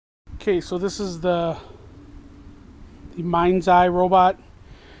Okay, so this is the Mind's Eye robot.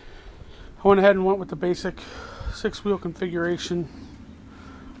 I went ahead and went with the basic 6-wheel configuration.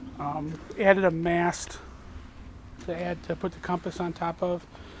 Added a mast to put the compass on top of.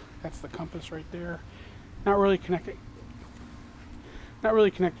 That's the compass right there. Not really connecting or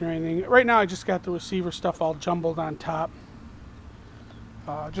anything. Right now I just got the receiver stuff all jumbled on top.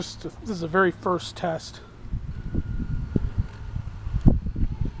 This is the very first test.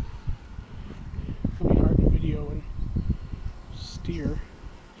 It'll be hard to video and steer.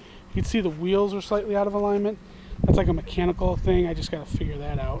 You can see the wheels are slightly out of alignment. That's like a mechanical thing. I just got to figure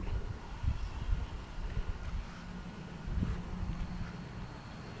that out.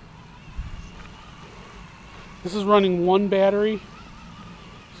 This is running one battery.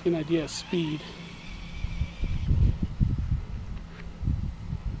 Just get an idea of speed.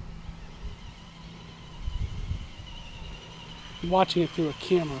 I'm watching it through a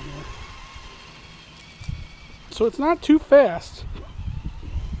camera here. So it's not too fast.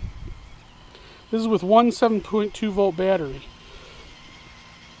 This is with one 7.2 volt battery.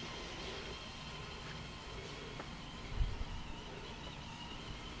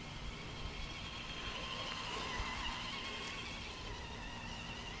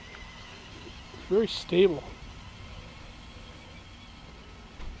 Very stable.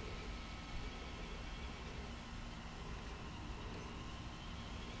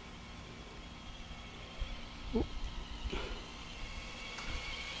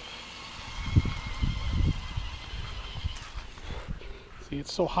 See,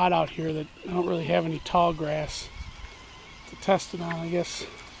 it's so hot out here that I don't really have any tall grass to test it on. I guess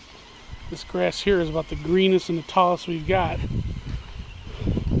this grass here is about the greenest and the tallest we've got.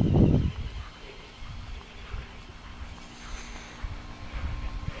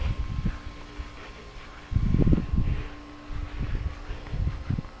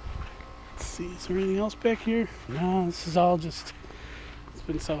 Is there anything else back here? No, this is all just, it's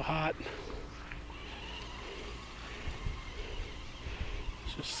been so hot.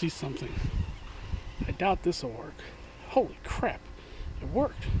 Let's just see something. I doubt this will work. Holy crap, it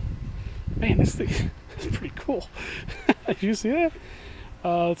worked. Man, this thing is pretty cool. Did you see that?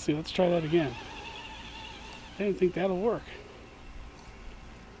 Let's see, let's try that again. I didn't think that'll work.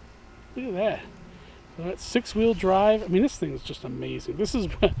 Look at that. So that's 6-wheel drive. I mean, this thing is just amazing. This is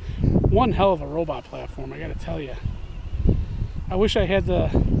one hell of a robot platform, I gotta tell you. I wish I had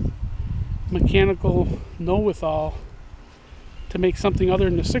the mechanical know-with-all to make something other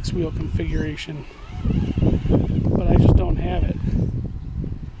than the 6-wheel configuration, but I just don't have it.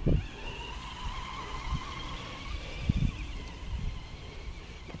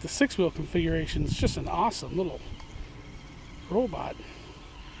 But the 6-wheel configuration is just an awesome little robot.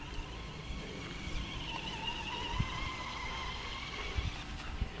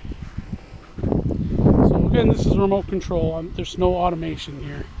 Again, this is remote control. There's no automation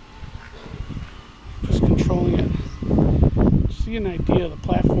here. Just controlling it. Just to get an idea of the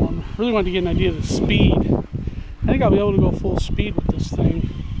platform. Really wanted to get an idea of the speed. I think I'll be able to go full speed with this thing.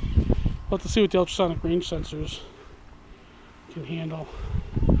 We'll have to see what the ultrasonic range sensors can handle.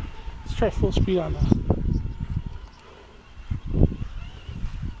 Let's try full speed on the.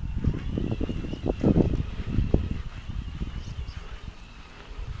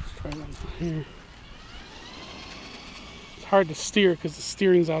 Let's try that here. Hard to steer because the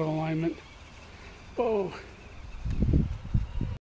steering's out of alignment. Whoa.